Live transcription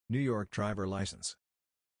New York driver license.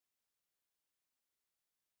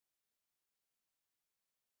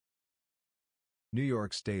 New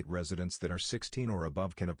York State residents that are 16 or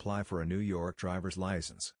above can apply for a New York driver's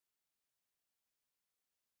license.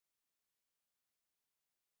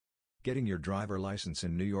 Getting your driver license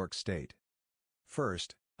in New York State.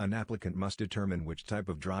 First, an applicant must determine which type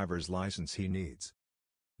of driver's license he needs.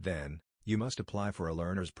 Then, you must apply for a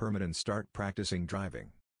learner's permit and start practicing driving.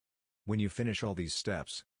 When you finish all these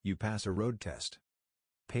steps, you pass a road test.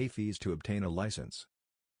 Pay fees to obtain a license.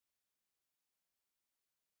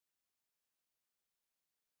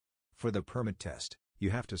 For the permit test, you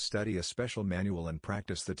have to study a special manual and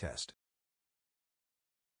practice the test.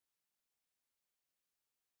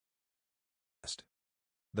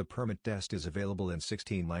 The permit test is available in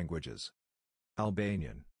 16 languages: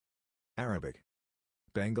 Albanian, Arabic,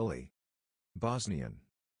 Bengali, Bosnian,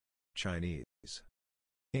 Chinese,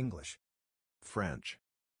 English, French,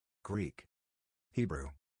 Greek,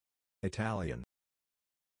 Hebrew, Italian,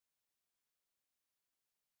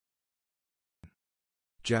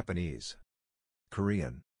 Japanese,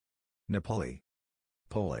 Korean, Nepali,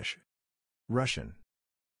 Polish, Russian,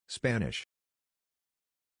 Spanish.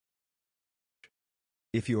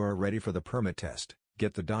 If you are ready for the permit test,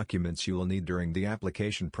 get the documents you will need during the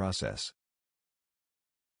application process.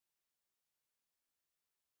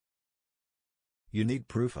 You need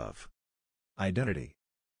proof of identity,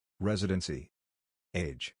 residency,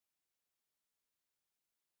 age.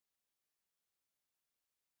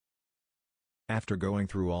 After going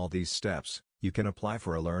through all these steps, you can apply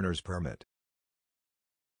for a learner's permit.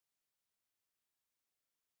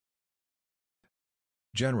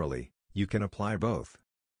 Generally, you can apply both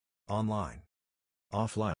online,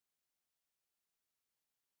 offline.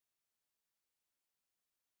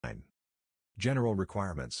 General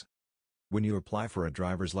requirements. When you apply for a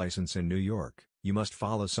driver's license in New York, you must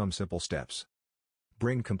follow some simple steps.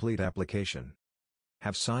 Bring complete application.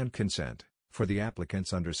 Have signed consent, for the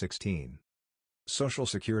applicants under 16. Social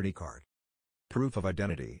Security card. Proof of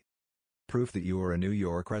identity. Proof that you are a New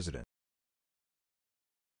York resident.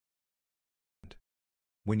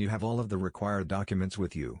 When you have all of the required documents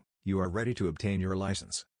with you, you are ready to obtain your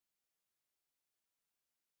license.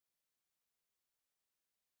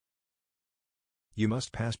 You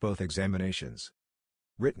must pass both examinations: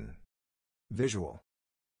 written, visual.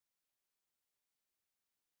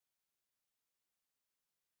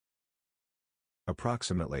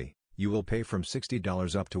 Approximately, you will pay from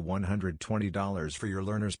 $60 up to $120 for your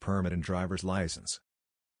learner's permit and driver's license.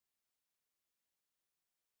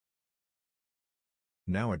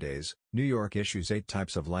 Nowadays, New York issues 8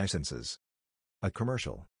 types of licenses: A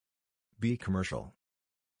commercial, B commercial,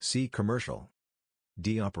 C commercial,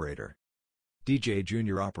 D operator, DJ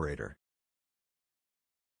junior operator,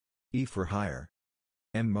 E for hire,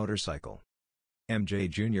 M motorcycle, MJ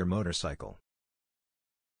junior motorcycle.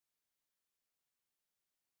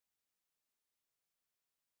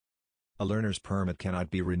 A learner's permit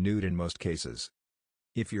cannot be renewed in most cases.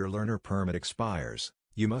 If your learner permit expires,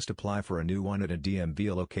 you must apply for a new one at a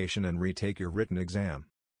DMV location and retake your written exam.